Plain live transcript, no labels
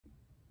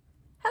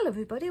Hello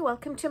everybody,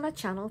 welcome to my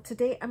channel.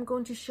 Today I'm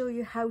going to show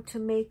you how to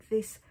make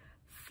this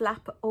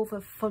flap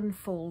over fun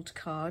fold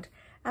card.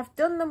 I've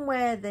done them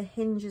where the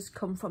hinges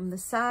come from the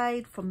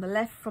side, from the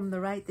left, from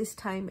the right. This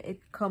time it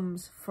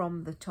comes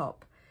from the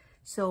top.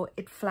 So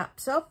it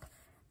flaps up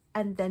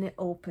and then it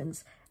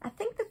opens. I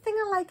think the thing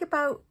I like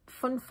about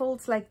fun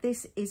folds like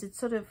this is it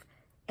sort of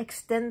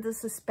extend the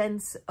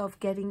suspense of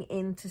getting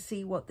in to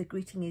see what the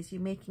greeting is.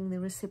 You're making the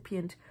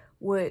recipient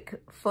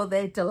work for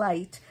their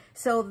delight.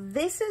 So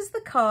this is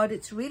the card.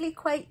 It's really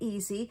quite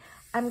easy.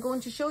 I'm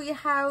going to show you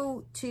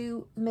how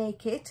to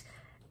make it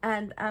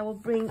and I will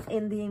bring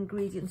in the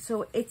ingredients.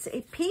 So it's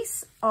a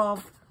piece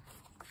of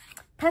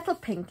petal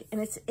pink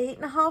and it's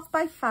 8.5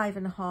 by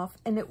 5.5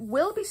 and it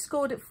will be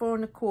scored at 4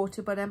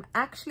 1/4, but I'm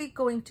actually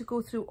going to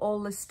go through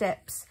all the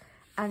steps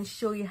and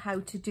show you how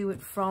to do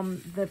it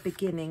from the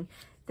beginning.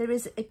 There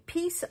is a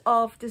piece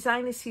of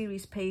designer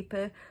series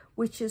paper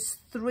which is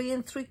 3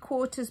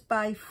 3/4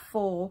 by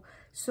 4.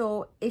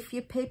 So if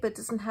your paper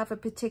doesn't have a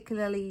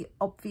particularly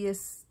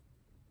obvious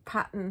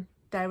pattern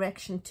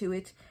direction to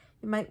it,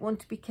 you might want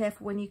to be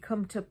careful when you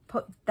come to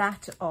put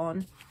that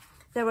on.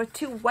 There are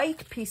 2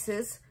 white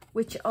pieces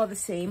which are the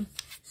same,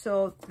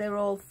 so they're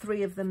all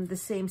 3 of them the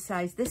same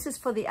size. This is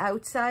for the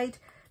outside,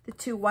 the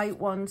 2 white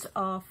ones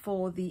are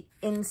for the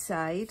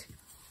inside.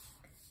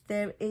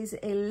 There is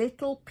a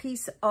little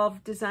piece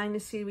of designer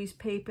series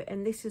paper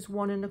and this is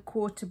 1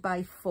 1/4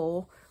 by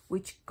 4,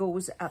 which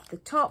goes at the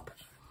top.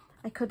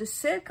 I cut a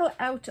circle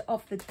out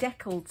of the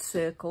deckled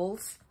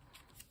circles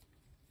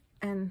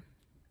and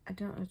I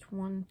don't know, it's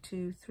 1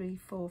 2 3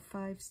 4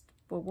 5,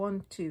 well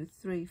 1 2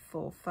 3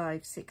 4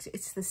 5 6,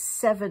 it's the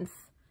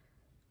 7th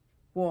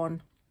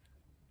one.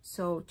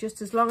 So just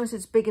as long as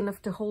it's big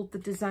enough to hold the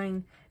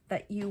design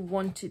that you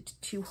want it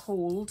to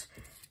hold.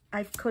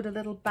 I've cut a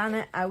little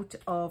banner out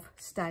of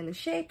Stylish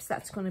Shapes.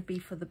 That's going to be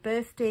for the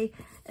birthday.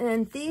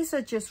 And these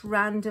are just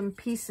random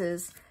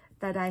pieces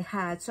that I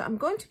had. So I'm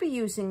going to be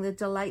using the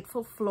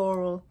Delightful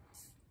Floral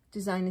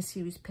Designer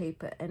Series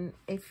paper. And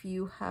if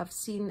you have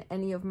seen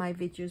any of my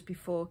videos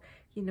before,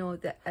 you know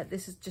that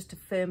this is just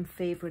a firm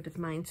favorite of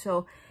mine.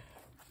 So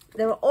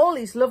there are all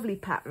these lovely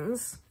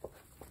patterns,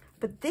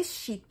 but this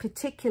sheet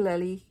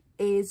particularly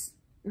is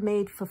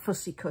made for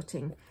fussy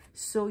cutting.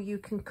 So you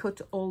can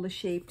cut all the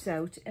shapes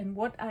out. And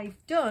what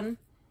I've done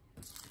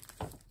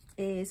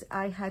is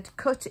I had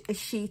cut a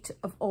sheet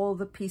of all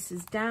the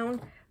pieces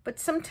down, but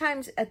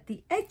sometimes at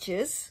the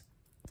edges,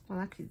 well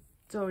actually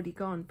it's already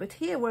gone, but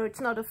here where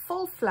it's not a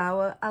full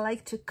flower, I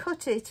like to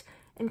cut it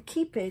and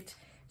keep it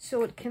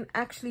so it can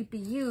actually be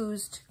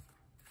used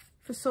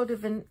for sort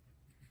of an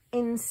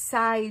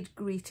inside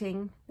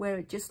greeting where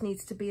it just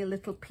needs to be a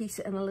little piece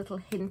and a little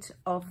hint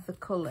of the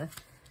colour.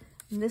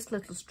 And this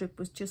little strip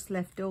was just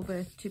left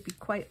over, to be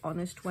quite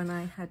honest, when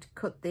I had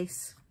cut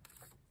this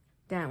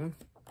down.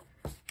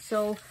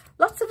 So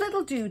lots of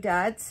little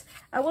doodads.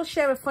 I will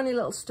share a funny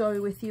little story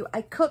with you.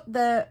 I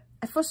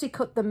fussy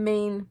cut the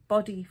main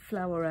body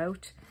flower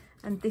out,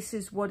 and this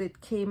is what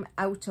it came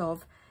out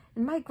of.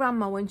 And my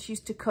grandma, when she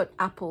used to cut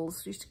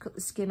apples, she used to cut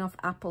the skin off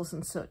apples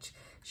and such,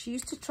 she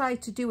used to try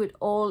to do it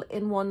all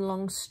in one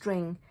long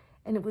string.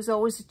 And it was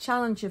always a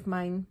challenge of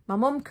mine. My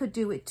mum could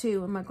do it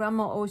too. And my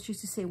grandma always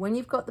used to say, when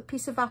you've got the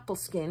piece of apple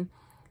skin,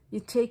 you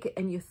take it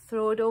and you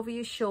throw it over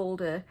your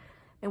shoulder.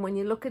 And when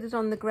you look at it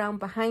on the ground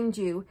behind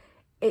you,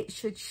 it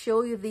should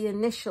show you the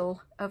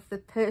initial of the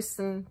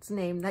person's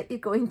name that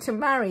you're going to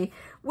marry,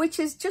 which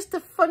is just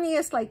the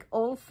funniest, like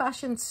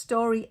old-fashioned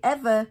story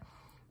ever.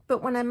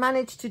 But when I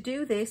managed to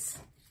do this,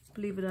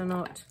 believe it or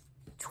not,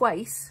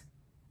 twice,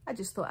 I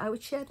just thought I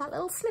would share that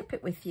little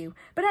snippet with you.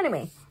 But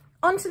anyway,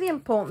 on to the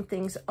important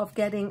things of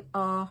getting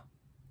our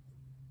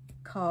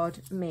card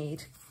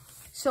made.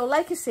 So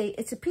like I say,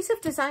 it's a piece of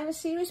designer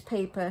series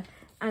paper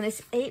and it's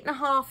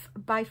 8.5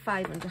 by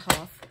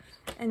 5.5.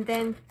 And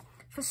then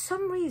for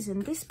some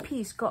reason, this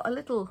piece got a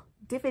little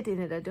divot in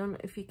it. I don't know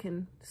if you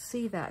can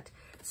see that.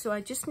 So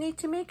I just need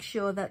to make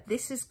sure that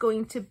this is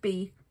going to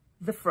be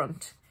the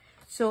front.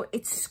 So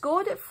it's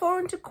scored at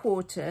 4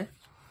 1/4.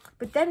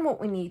 But then what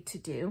we need to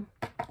do,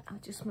 I'll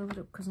just move it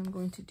up because I'm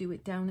going to do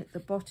it down at the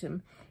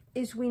bottom,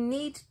 is we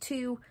need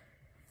to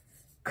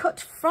cut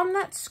from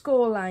that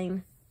score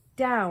line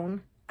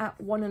down at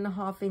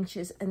 1.5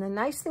 inches. And the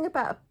nice thing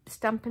about a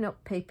Stampin'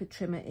 Up! Paper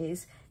trimmer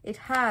is it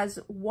has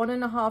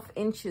 1.5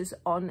 inches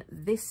on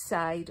this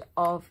side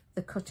of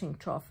the cutting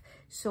trough.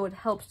 So it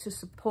helps to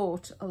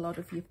support a lot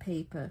of your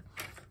paper.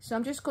 So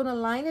I'm just going to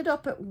line it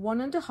up at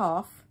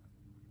 1.5.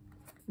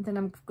 And then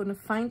I'm going to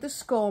find the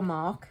score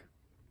mark.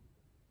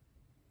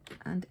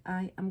 And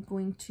I am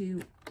going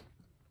to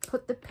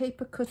put the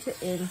paper cutter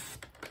in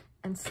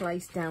and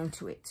slice down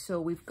to it.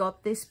 So we've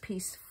got this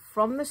piece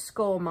from the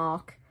score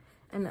mark,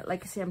 and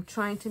like I say, I'm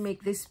trying to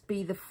make this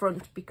be the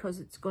front because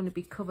it's going to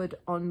be covered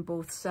on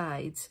both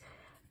sides.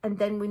 And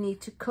then we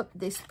need to cut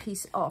this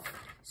piece off,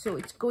 so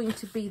it's going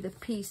to be the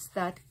piece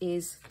that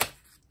is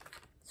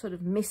sort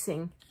of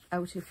missing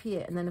out of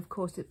here, and then of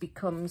course it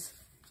becomes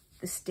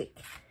the stick.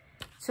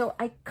 So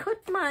I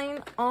cut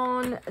mine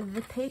on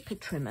the paper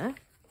trimmer,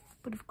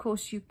 but of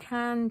course you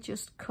can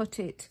just cut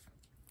it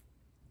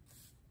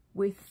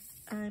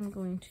with, I'm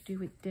going to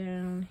do it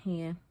down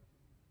here,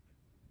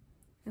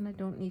 and I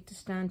don't need to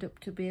stand up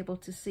to be able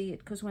to see it,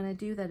 because when I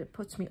do that it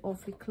puts me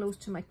awfully close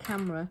to my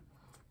camera,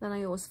 then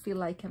I always feel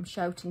like I'm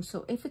shouting.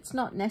 So if it's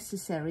not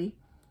necessary,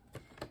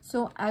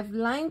 so I've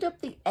lined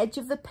up the edge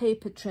of the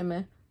paper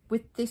trimmer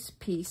with this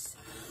piece,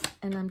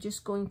 and I'm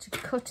just going to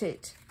cut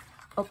it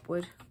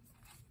upward.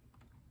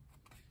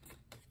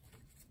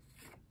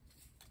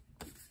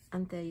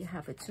 And there you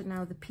have it. So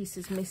now the piece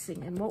is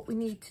missing. And what we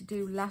need to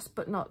do, last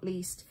but not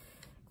least,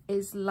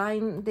 is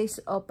line this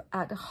up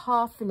at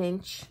 1/2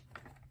 inch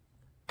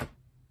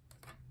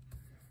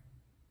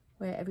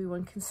where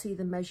everyone can see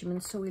the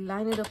measurements. So we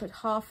line it up at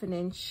 1/2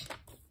 inch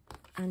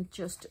and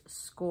just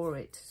score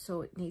it.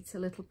 So it needs a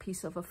little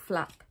piece of a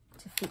flap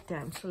to fit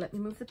down. So let me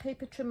move the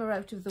paper trimmer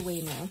out of the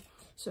way now.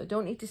 So I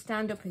don't need to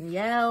stand up and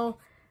yell,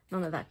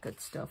 none of that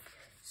good stuff.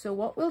 So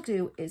what we'll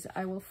do is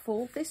I will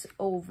fold this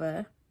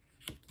over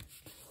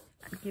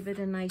and give it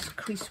a nice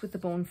crease with the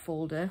bone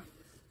folder.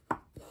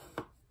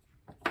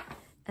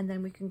 And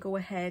then we can go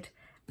ahead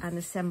and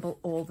assemble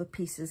all the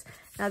pieces.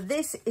 Now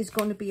this is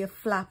going to be a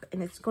flap,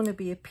 and it's going to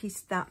be a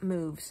piece that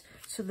moves.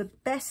 So the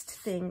best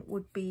thing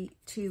would be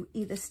to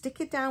either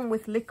stick it down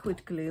with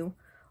liquid glue,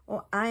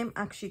 or I'm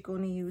actually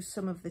going to use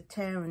some of the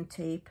tear and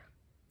tape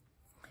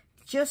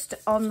just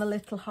on the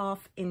little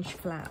 1/2 inch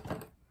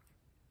flap.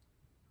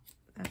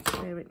 That's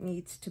where it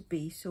needs to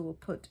be. So we'll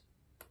put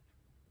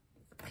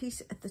a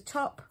piece at the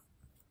top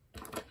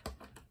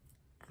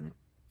and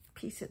a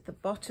piece at the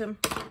bottom.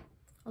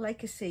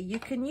 Like I say, you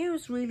can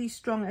use really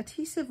strong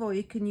adhesive, or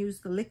you can use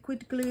the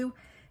liquid glue,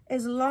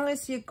 as long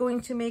as you're going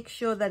to make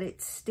sure that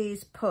it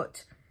stays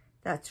put.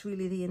 That's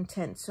really the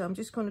intent. So I'm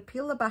just going to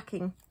peel the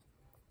backing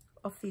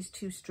off these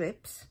 2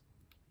 strips.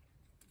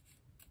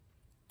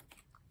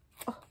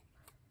 Oh.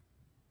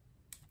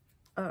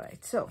 All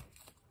right, so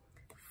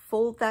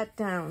fold that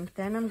down.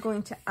 Then I'm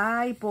going to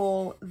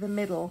eyeball the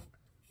middle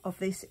of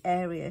this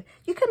area.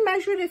 You can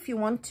measure it if you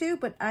want to,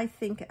 but I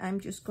think I'm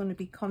just going to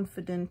be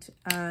confident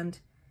and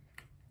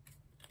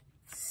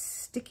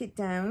stick it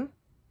down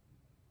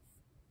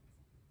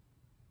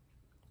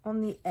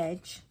on the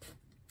edge.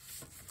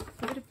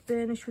 A bit of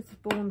burnish with the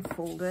bone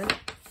folder.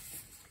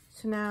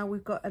 So now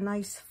we've got a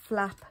nice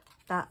flap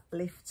that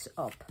lifts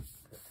up,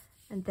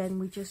 and then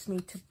we just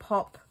need to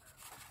pop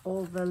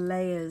all the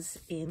layers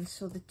in.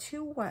 So the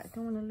 2 I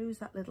don't want to lose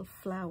that little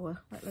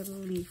flower, that little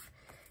leaf.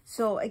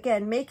 So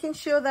again, making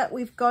sure that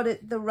we've got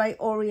it the right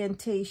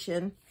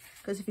orientation,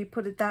 because if you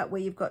put it that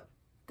way, you've got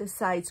the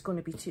side's going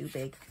to be too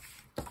big.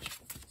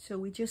 So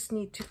we just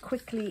need to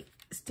quickly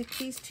stick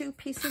these 2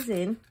 pieces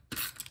in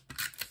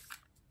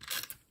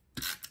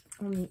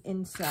on the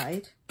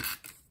inside,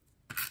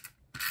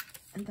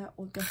 and that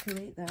will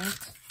decorate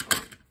that.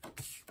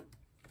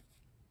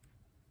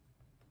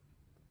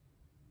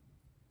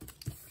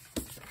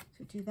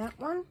 So do that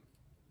one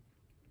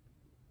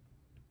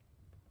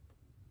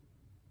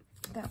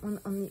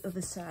on the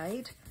other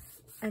side,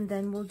 and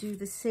then we'll do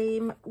the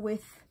same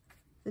with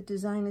the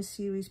designer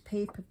series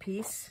paper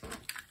piece.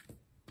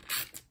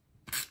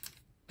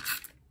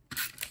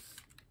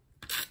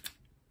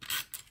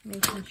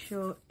 Making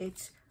sure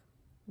it's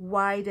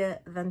wider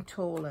than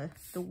taller.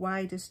 The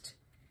widest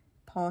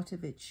part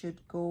of it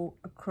should go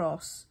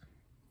across,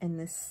 and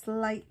the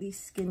slightly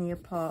skinnier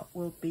part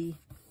will be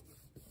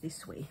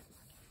this way.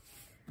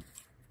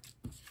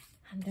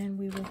 And then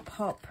we will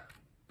pop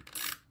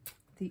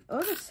the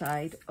other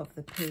side of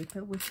the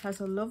paper, which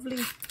has a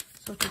lovely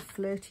sort of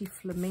flirty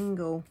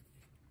flamingo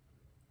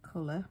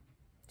colour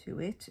to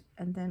it,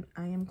 and then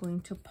I am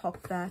going to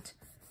pop that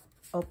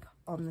up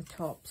on the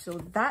top. So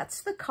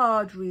that's the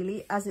card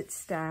really as it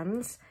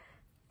stands.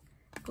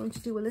 I'm going to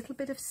do a little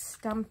bit of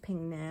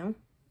stamping now.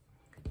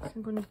 So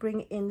I'm going to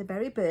bring in the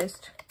Berry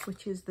Burst,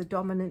 which is the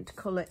dominant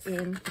colour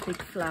in the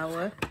big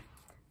flower,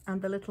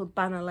 and the little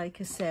banner, like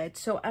I said.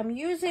 So I'm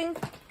using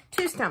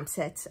 2 stamp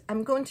sets.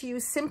 I'm going to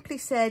use Simply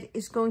Said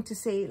is going to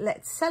say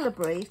let's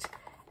celebrate,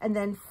 and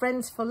then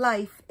Friends for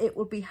Life, it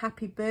will be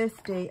happy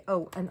birthday.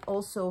 Oh, and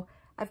also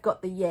I've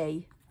got the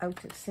yay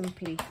out of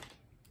Simply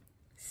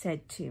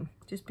Said too,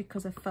 just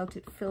because I felt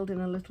it filled in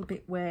a little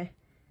bit where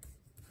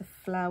the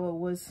flower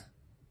was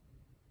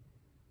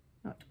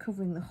not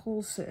covering the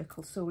whole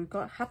circle. So we've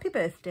got happy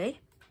birthday,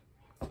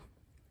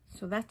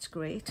 so that's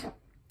great.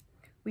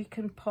 We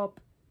can pop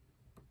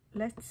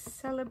let's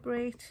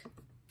celebrate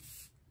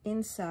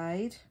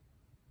inside,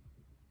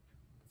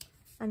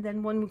 and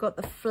then when we've got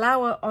the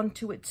flower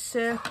onto its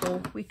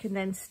circle, we can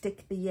then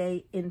stick the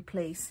yay in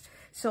place.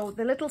 So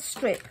the little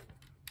strip,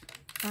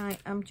 I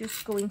am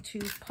just going to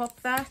pop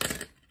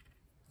that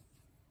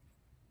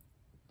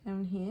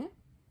down here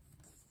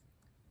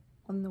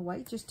on the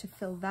white, just to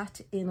fill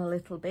that in a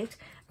little bit.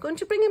 I'm going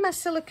to bring in my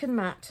silicone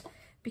mat,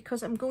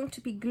 because I'm going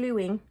to be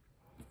gluing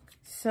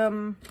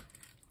some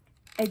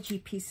edgy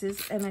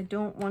pieces, and I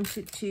don't want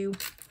it to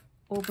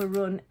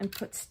overrun and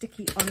put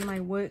sticky on my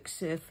work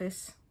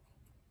surface.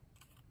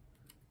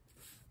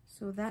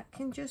 So that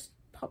can just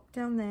pop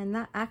down there, and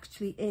that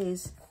actually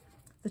is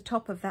the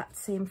top of that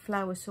same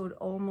flower, so it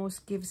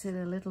almost gives it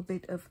a little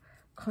bit of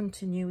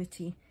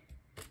continuity.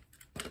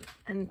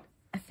 And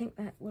I think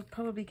that will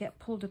probably get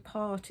pulled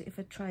apart if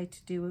I try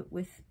to do it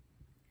with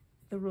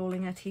the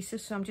rolling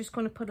adhesive. So I'm just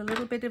going to put a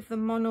little bit of the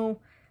mono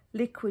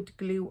liquid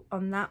glue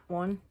on that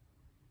one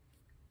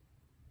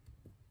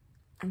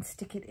and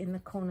stick it in the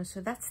corner.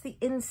 So that's the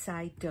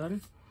inside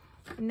done.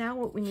 Now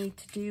what we need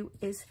to do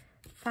is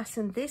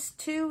fasten this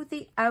to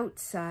the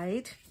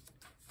outside.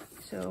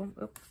 So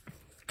a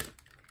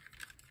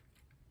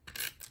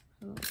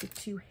little bit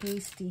too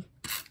hasty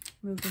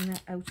moving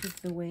that out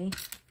of the way.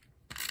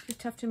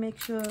 Just have to make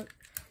sure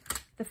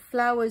the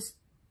flowers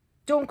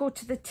don't go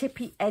to the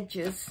tippy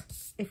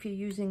edges if you're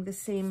using the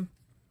same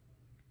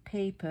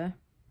paper,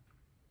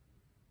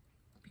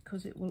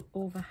 because it will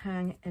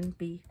overhang and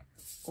be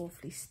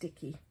awfully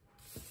sticky.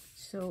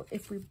 So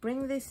if we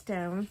bring this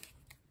down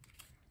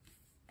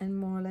and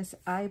more or less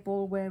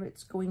eyeball where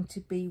it's going to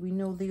be, we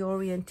know the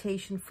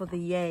orientation for the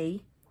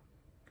yay.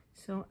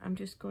 So I'm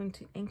just going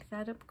to ink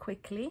that up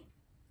quickly,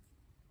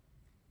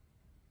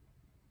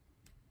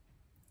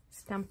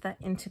 stamp that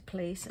into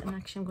place, and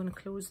actually I'm going to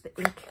close the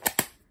ink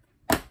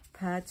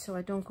pad so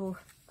I don't go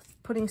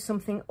putting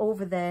something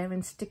over there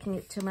and sticking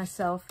it to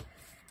myself.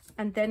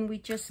 And then we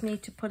just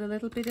need to put a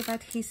little bit of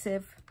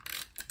adhesive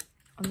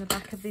on the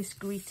back of this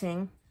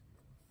greeting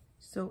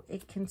so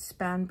it can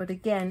span, but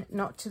again,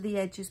 not to the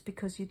edges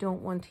because you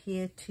don't want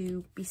here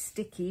to be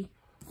sticky.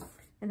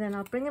 And then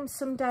I'll bring them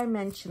some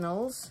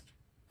dimensionals,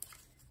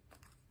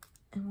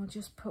 and we'll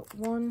just put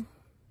 1,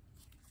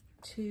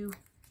 2,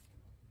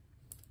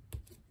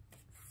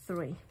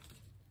 3,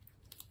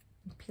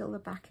 and peel the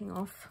backing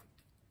off.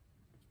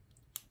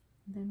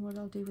 And then what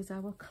I'll do is I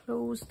will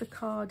close the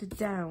card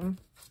down,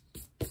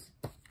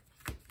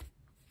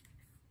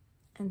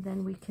 and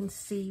then we can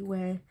see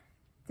where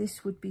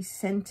this would be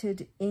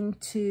centered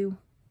into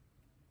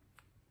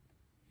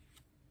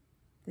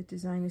the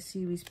designer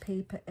series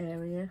paper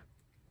area.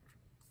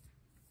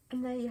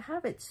 And there you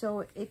have it.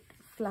 So it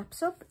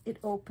flaps up, it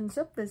opens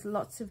up, there's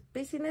lots of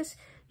busyness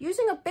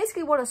using up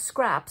basically what are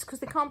scraps, because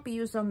they can't be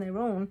used on their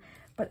own,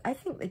 but I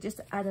think they just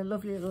add a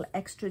lovely little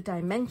extra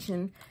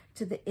dimension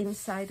to the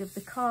inside of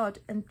the card.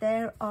 And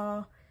there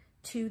are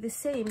two the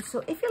same.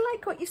 So if you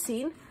like what you've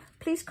seen,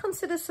 please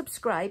consider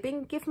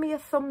subscribing, give me a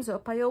thumbs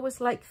up. I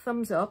always like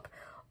thumbs up.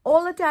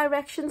 All the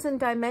directions and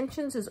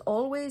dimensions, as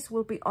always,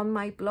 will be on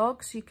my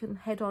blog, so you can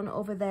head on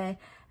over there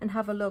and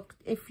have a look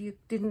if you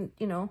didn't,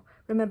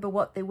 remember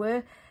what they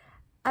were.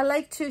 I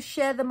like to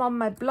share them on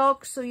my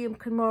blog so you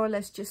can more or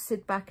less just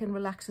sit back and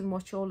relax and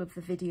watch all of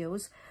the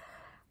videos.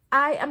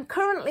 I am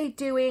currently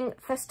doing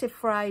Festive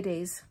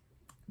Fridays.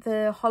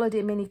 The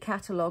holiday mini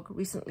catalogue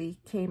recently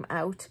came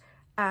out,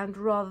 and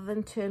rather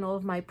than turn all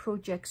of my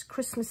projects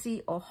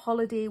Christmassy or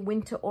holiday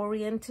winter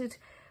oriented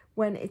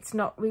when it's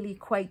not really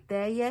quite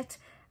there yet,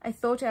 I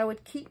thought I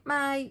would keep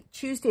my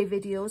Tuesday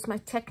videos, my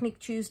Technique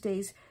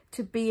Tuesdays,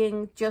 to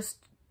being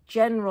just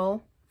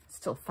general,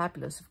 still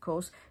fabulous of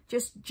course,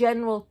 just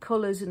general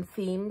colours and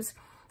themes.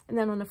 And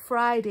then on a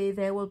Friday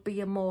there will be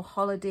a more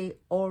holiday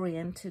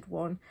oriented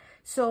one.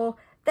 So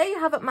there you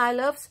have it, my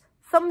loves.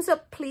 Thumbs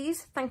up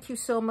please, thank you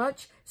so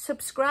much.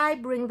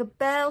 Subscribe, ring the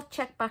bell,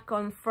 check back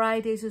on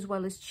Fridays as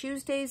well as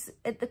Tuesdays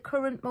at the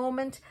current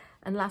moment.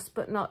 And last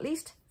but not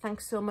least,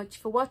 thanks so much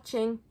for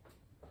watching.